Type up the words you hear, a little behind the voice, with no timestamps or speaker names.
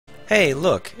Hey,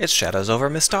 look, it's Shadows over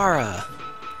Mystara!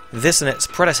 This and its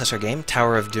predecessor game,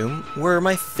 Tower of Doom, were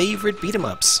my favorite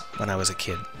beat-em-ups when I was a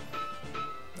kid.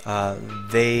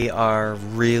 They are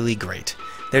really great.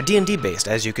 They're D&D based,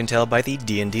 as you can tell by the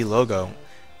D&D logo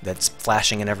that's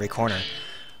flashing in every corner.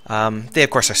 They of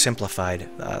course are simplified,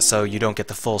 so you don't get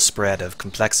the full spread of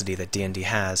complexity that D&D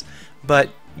has, but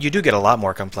you do get a lot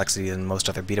more complexity than most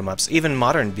other beat-em-ups. Even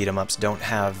modern beat-em-ups don't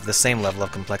have the same level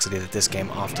of complexity that this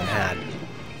game often had.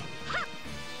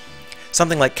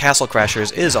 Something like Castle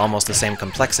Crashers is almost the same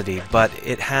complexity, but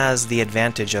it has the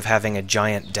advantage of having a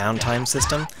giant downtime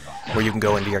system, where you can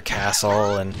go into your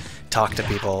castle and talk to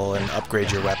people and upgrade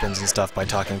your weapons and stuff by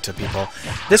talking to people.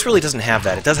 This really doesn't have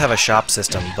that. It does have a shop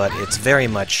system, but it's very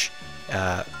much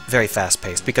very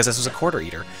fast-paced, because this was a quarter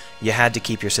eater. You had to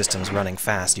keep your systems running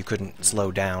fast. You couldn't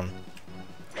slow down.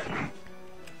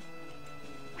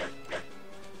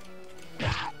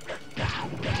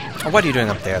 Oh, what are you doing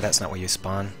up there? That's not where you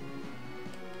spawn.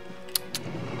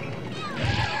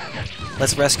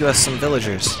 Let's rescue us some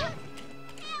villagers.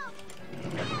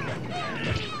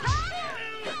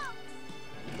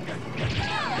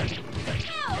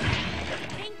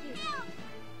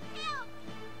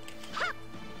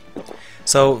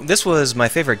 So this was my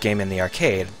favorite game in the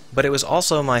arcade, but it was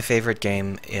also my favorite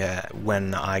game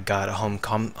when I got a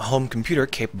home computer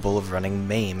capable of running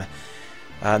MAME.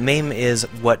 MAME is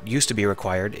what used to be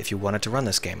required if you wanted to run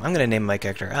this game. I'm going to name my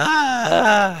character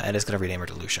and it's going to rename her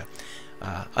to Lucia.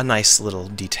 A nice little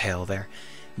detail there.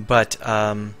 But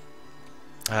when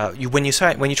you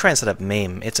try and set up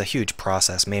MAME, it's a huge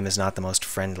process. MAME is not the most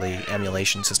friendly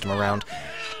emulation system around,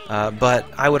 but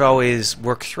I would always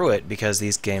work through it because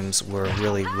these games were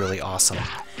really, really awesome.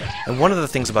 And one of the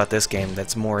things about this game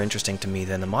that's more interesting to me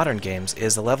than the modern games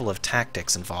is the level of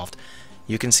tactics involved.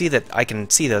 You can see that I can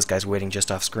see those guys waiting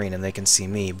just off screen and they can see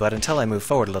me, but until I move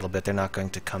forward a little bit, they're not going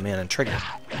to come in and trigger.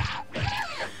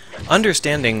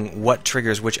 Understanding what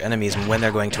triggers which enemies and when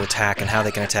they're going to attack and how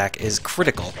they can attack is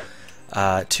critical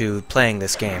to playing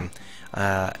this game,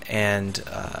 and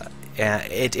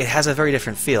it has a very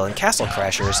different feel. In Castle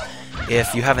Crashers,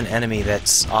 if you have an enemy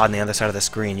that's on the other side of the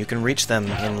screen, you can reach them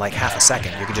in like half a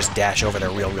second. You can just dash over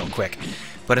there real quick.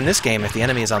 But in this game, if the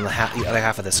enemy is on the other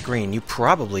half of the screen, you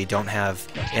probably don't have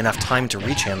enough time to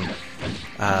reach him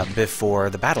before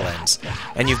the battle ends.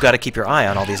 And you've got to keep your eye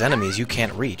on all these enemies you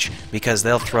can't reach, because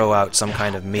they'll throw out some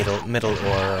kind of middle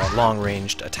or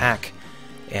long-ranged attack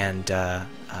and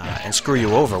screw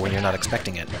you over when you're not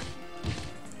expecting it.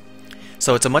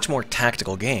 So it's a much more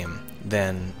tactical game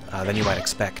than you might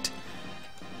expect.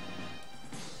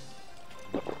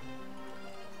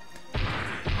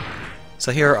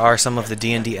 So here are some of the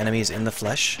D&D enemies in the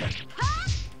flesh.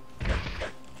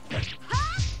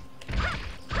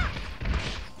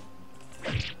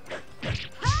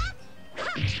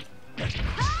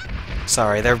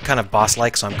 Sorry, they're kind of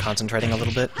boss-like, so I'm concentrating a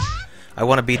little bit. I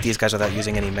want to beat these guys without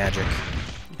using any magic,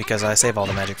 because I save all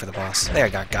the magic for the boss. There,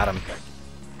 got him.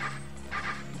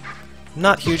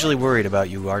 Not hugely worried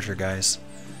about you archer guys.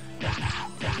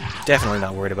 Definitely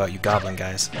not worried about you goblin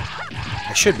guys.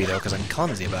 I should be, though, because I'm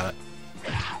clumsy about it.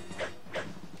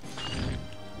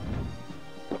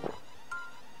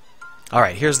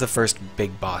 Alright, here's the first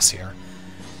big boss here.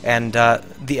 And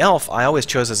the elf I always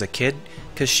chose as a kid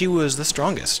because she was the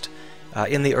strongest.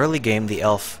 In the early game, the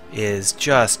elf is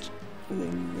just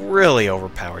really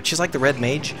overpowered. She's like the red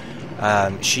mage.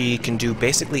 She can do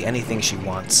basically anything she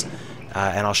wants.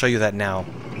 And I'll show you that now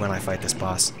when I fight this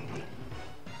boss.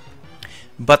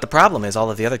 But the problem is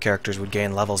all of the other characters would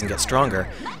gain levels and get stronger,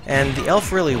 and the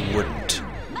elf really wouldn't.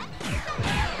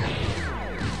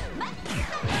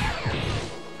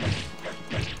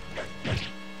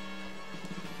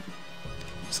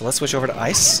 So let's switch over to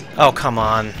ice. Oh, come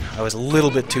on. I was a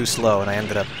little bit too slow and I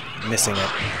ended up missing it.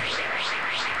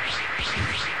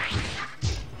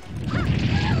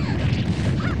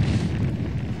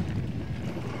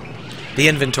 The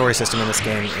inventory system in this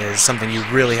game is something you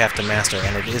really have to master,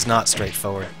 and it is not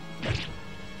straightforward.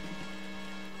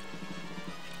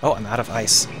 Oh, I'm out of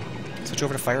ice. Switch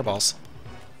over to fireballs.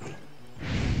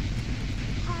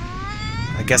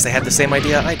 I guess they had the same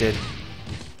idea I did.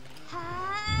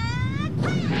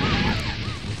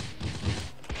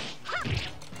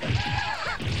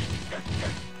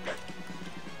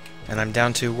 And I'm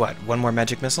down to, what, one more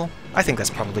magic missile? I think that's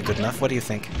probably good enough. What do you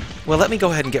think? Well, let me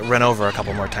go ahead and get run over a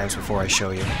couple more times before I show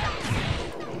you.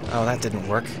 Oh, that didn't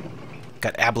work.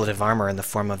 Got ablative armor in the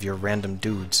form of your random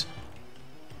dudes.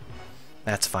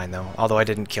 That's fine, though. Although I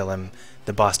didn't kill him,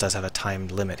 the boss does have a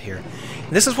timed limit here.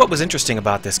 And this is what was interesting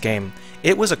about this game.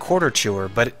 It was a quarter chewer,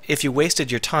 but if you wasted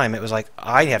your time, it was like,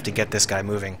 I have to get this guy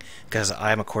moving, because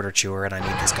I'm a quarter chewer and I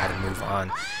need this guy to move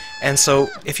on. And so,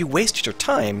 if you wasted your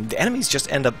time, the enemies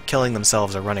just end up killing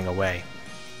themselves or running away.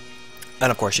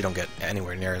 And of course, you don't get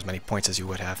anywhere near as many points as you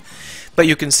would have. But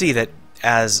you can see that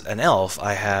as an elf,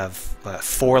 I have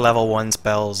 4 level 1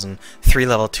 spells, and 3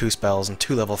 level 2 spells, and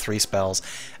 2 level 3 spells,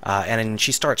 and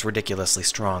she starts ridiculously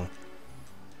strong.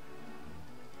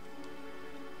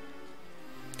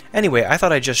 Anyway, I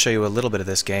thought I'd just show you a little bit of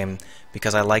this game,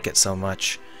 because I like it so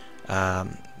much.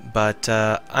 But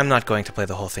I'm not going to play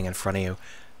the whole thing in front of you.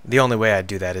 The only way I'd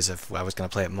do that is if I was going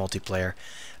to play it multiplayer.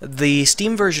 The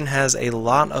Steam version has a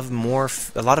lot of more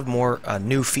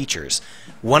new features.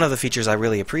 One of the features I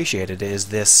really appreciated is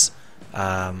this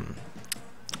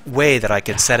way that I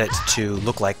could set it to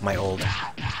look like my old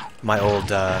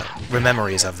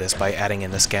memories of this by adding in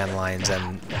the scan lines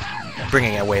and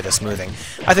bringing away the smoothing.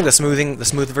 I think the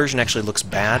smooth version actually looks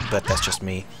bad, but that's just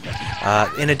me.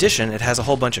 In addition, it has a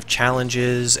whole bunch of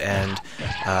challenges and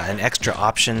extra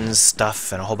options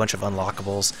stuff and a whole bunch of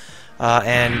unlockables,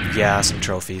 and yeah, some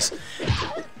trophies.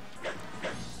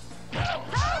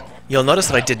 You'll notice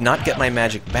that I did not get my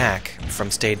magic back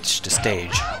from stage to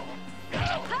stage.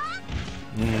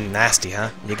 Nasty, huh?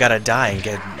 You gotta die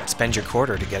and spend your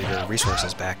quarter to get your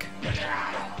resources back.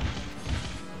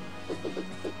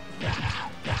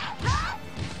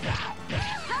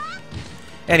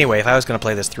 Anyway, if I was going to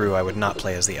play this through, I would not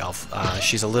play as the elf.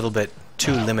 She's a little bit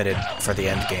too limited for the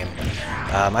end game.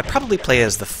 I'd probably play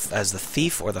as the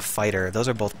thief or the fighter. Those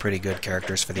are both pretty good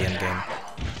characters for the end game,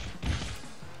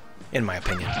 in my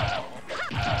opinion.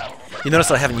 You notice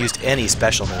that I haven't used any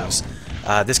special moves.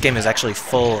 This game is actually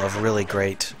full of really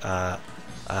great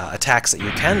attacks that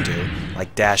you can do,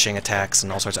 like dashing attacks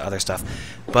and all sorts of other stuff.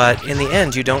 But in the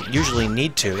end, you don't usually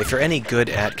need to. If you're any good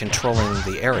at controlling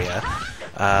the area,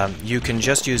 you can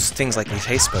just use things like these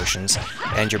haste potions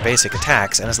and your basic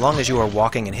attacks, and as long as you are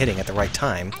walking and hitting at the right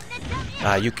time,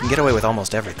 you can get away with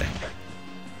almost everything.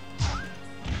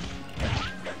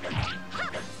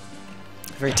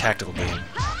 Very tactical game.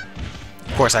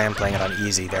 Of course, I am playing it on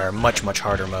easy. There are much, much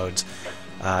harder modes,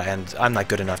 and I'm not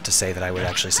good enough to say that I would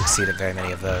actually succeed at very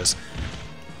many of those.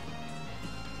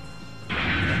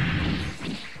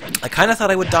 I kind of thought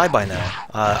I would die by now.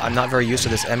 I'm not very used to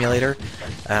this emulator,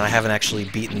 and I haven't actually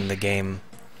beaten the game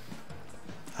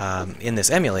in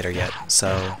this emulator yet,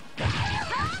 so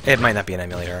it might not be an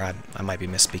emulator. I might be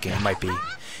misspeaking.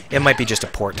 It might be just a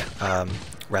port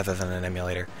rather than an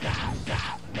emulator.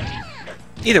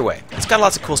 Either way, it's got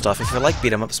lots of cool stuff. If you like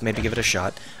beat-em-ups, maybe give it a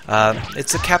shot.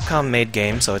 It's a Capcom-made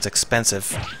game, so it's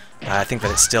expensive. I think that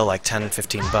it's still like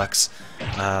 10-15 bucks,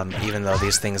 even though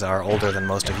these things are older than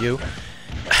most of you.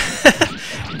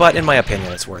 But in my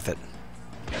opinion, it's worth it.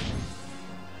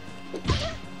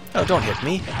 Oh, don't hit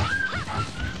me.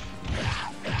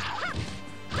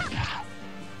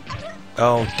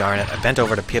 Oh, darn it. I bent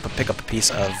over to pick up a piece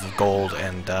of gold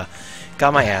and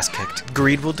got my ass kicked.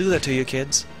 Greed will do that to you,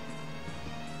 kids.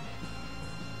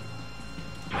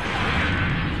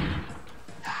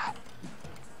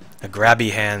 A grabby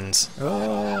hands.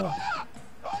 Oh.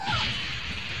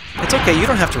 It's okay, you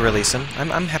don't have to release him.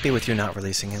 I'm happy with you not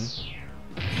releasing him.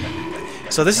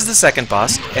 So this is the second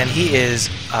boss, and he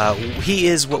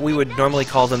is what we would normally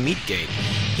call the meat gate.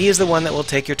 He is the one that will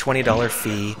take your $20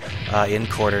 fee in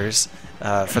quarters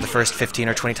for the first 15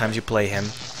 or 20 times you play him.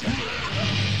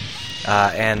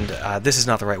 This is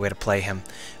not the right way to play him,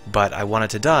 but I wanted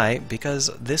to die because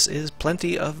this is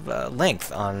plenty of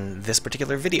length on this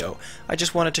particular video. I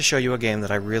just wanted to show you a game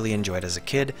that I really enjoyed as a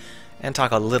kid and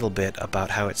talk a little bit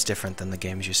about how it's different than the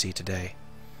games you see today.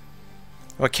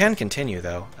 Well, I can continue,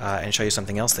 though, and show you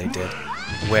something else they did,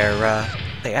 where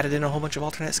they added in a whole bunch of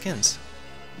alternate skins.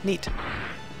 Neat.